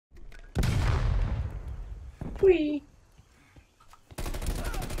Whee!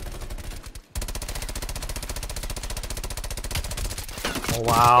 Oh,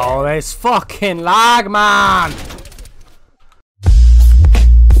 wow, there's fucking lag, man!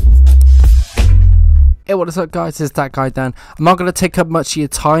 Hey, what is up, guys? It's that guy Dan. I'm not going to take up much of your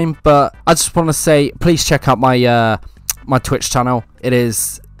time, but I just want to say, please check out my my Twitch channel. It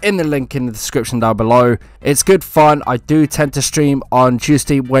is in the link in the description down below. It's good fun. I do tend to stream on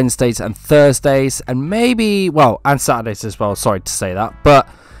Tuesday, Wednesdays, and Thursdays, and maybe, well, and Saturdays as well. Sorry to say that, but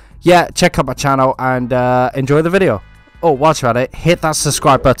yeah, check out my channel and enjoy the video. Oh, whilst you're at it, hit that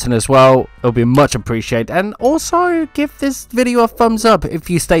subscribe button as well. It'll be much appreciated. And also, give this video a thumbs up if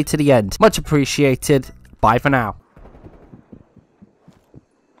you stay to the end. Much appreciated. Bye for now.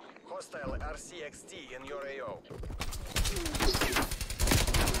 Hostile RCXD in your AO.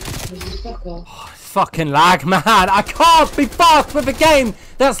 Oh, fucking lag, man. I can't be fast with a game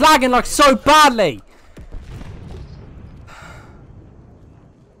that's lagging like so badly.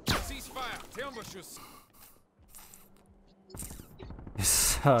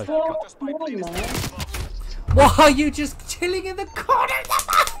 So, why are you just chilling in the corner?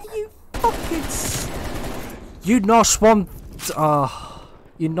 You fucking... You noshed one...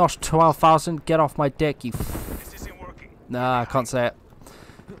 you noshed 12,000. Get off my dick, you... Nah, I can't say it.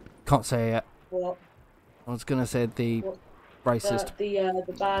 Can't say it. What? I was gonna say the... Racist.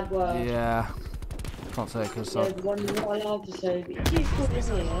 The bad word. Yeah. Can't say it because... Yeah, the one you're not allowed to say, but you keep calling it,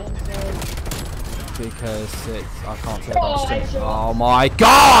 so... Because it's... I can't say that. Oh my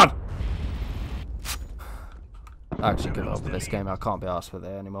god! I actually give up with this game. I can't be arsed with it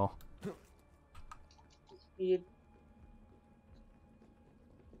anymore. You...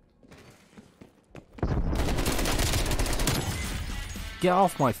 Get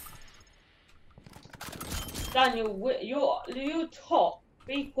off my... Daniel, you're top.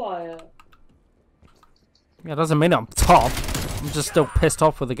 Be quiet. Yeah, doesn't mean I'm top. I'm just still pissed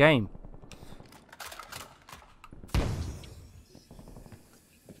off with the game.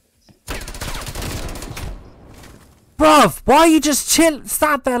 Bruv, why are you just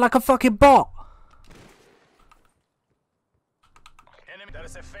sat there like a fucking bot?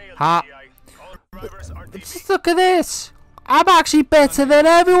 Ha. Just look at this. I'm actually better than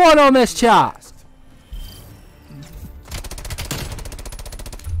everyone on this chat.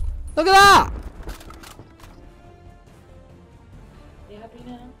 Look at that. You happy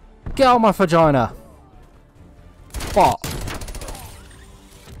now? Get out my vagina. Bot.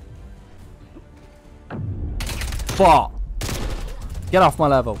 Bot. Get off my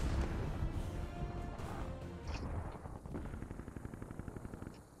level.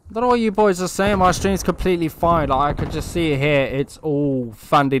 I don't know what you boys are saying. My stream's completely fine. Like, I could just see it here. It's all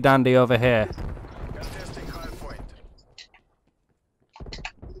fandy dandy over here.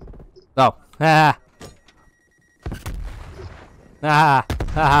 Oh. Ah. Ah.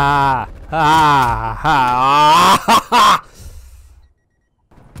 Ah. Ah. Ah.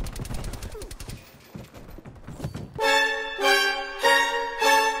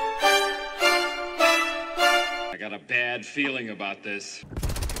 I got a bad feeling about this.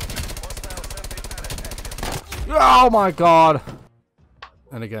 Oh my god!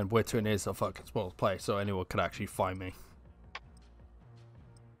 And again, Wittering is a fucking small place, so anyone could actually find me.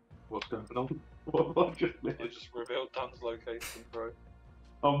 What's going on? What just revealed Dan's location, bro.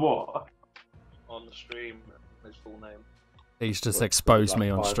 On what? On the stream, his full name. He's just exposed me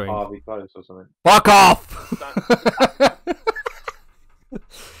on stream. Harvey Close or something. Fuck off!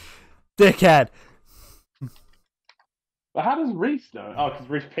 Dickhead! But how does Reese know? Oh, because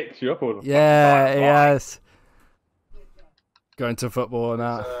Reese picks you up all the Yeah, yes. Going to football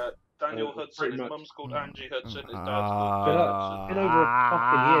now. Daniel Hudson, his mum's called Angie Hudson, his dad's It's been over a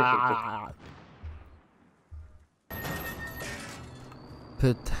fucking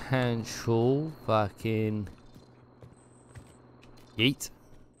year. Potential fucking yeet.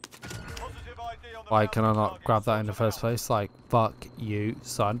 Why can I not grab that in the first place? Like, fuck you,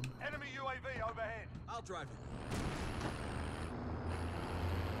 son. Enemy UAV overhead. I'll drive it.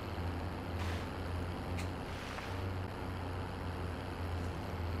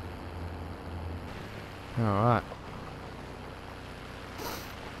 Alright.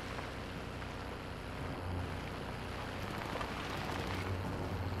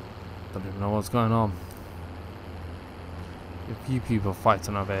 Don't even know what's going on. A few people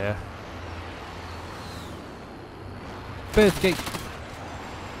fighting over here. Birthgate.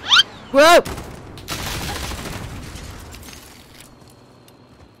 Whoa!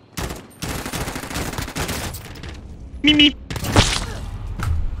 Me.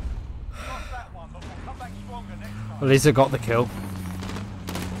 At least I got the kill.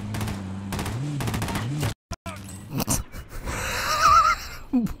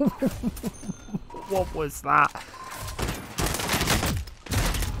 What was that?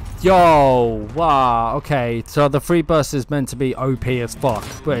 Yo, wow, okay, so the free burst is meant to be OP as fuck,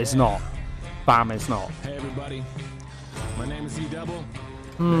 but it's not. Bam, it's not. Hey everybody, my name is E-Double.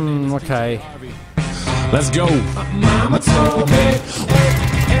 Okay. Let's go. Mama told me.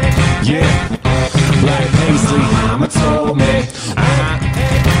 Yeah. Black paisley. Mama told me.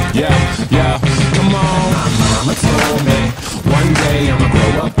 Yeah. Come on. Mama told me. One day I'ma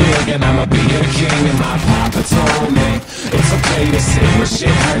grow up big and I'ma be a king. And my papa told me it's okay to sit where shit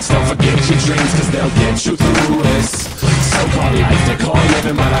hurts. Don't forget your dreams, cause they'll get you through this so-called life they call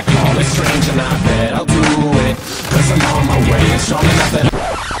living, but I call it strange, and I bet I'll do it, cause I'm on my way and strong enough that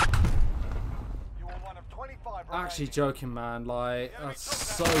You are one of 25 Actually joking, man, like,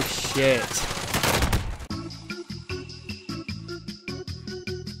 that's so shit.